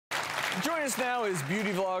Join us now is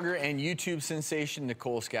beauty vlogger and YouTube sensation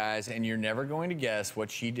Nicole Skyes, and you're never going to guess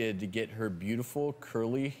what she did to get her beautiful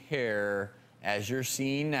curly hair as you're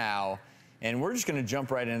seeing now. And we're just going to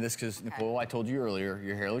jump right into this because, Nicole, I told you earlier,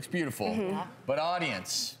 your hair looks beautiful. But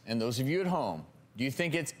audience, and those of you at home, do you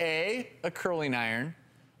think it's A, a curling iron,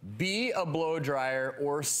 B, a blow dryer,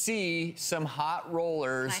 or C, some hot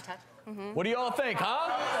rollers? Can I touch? What do y'all think, huh?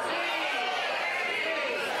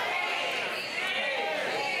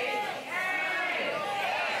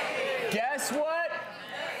 Guess what?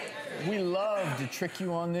 We love to trick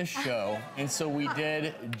you on this show, and so we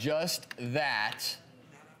did just that.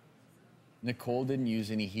 Nicole didn't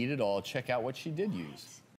use any heat at all. Check out what she did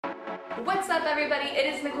use. What's up, everybody?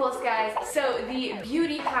 It is Nicole Skyes. So the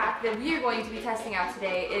beauty hack that we are going to be testing out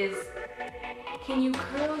today is, can you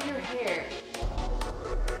curl your hair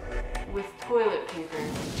with toilet paper?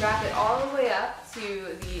 Wrap it all the way up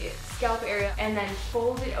to the scalp area and then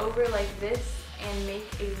fold it over like this and make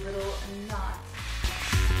a little knot.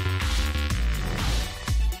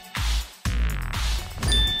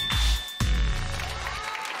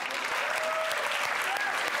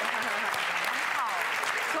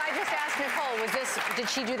 Nicole, did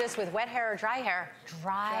she do this with wet hair or dry hair?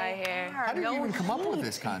 Dry hair. How did you even come up with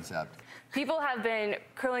this concept? People have been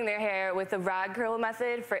curling their hair with the rag curl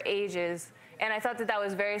method for ages, and I thought that that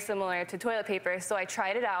was very similar to toilet paper, so I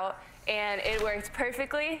tried it out, and it worked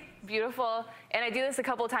perfectly, beautiful, and I do this a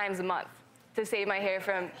couple times a month to save my hair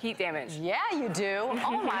from heat damage. Yeah, you do.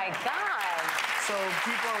 Oh my God. So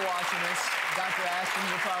people are watching this. Dr. Ashton,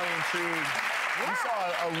 you're probably intrigued. Yeah. We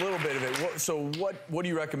saw a little bit of it. So what do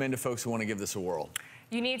you recommend to folks who want to give this a whirl?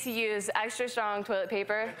 You need to use extra strong toilet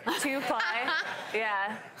paper, 2-ply,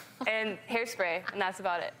 yeah, and hairspray, and that's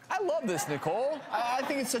about it. I love this, Nicole. I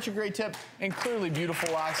think it's such a great tip, and clearly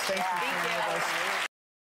beautiful locks. Thank you for sharing with us.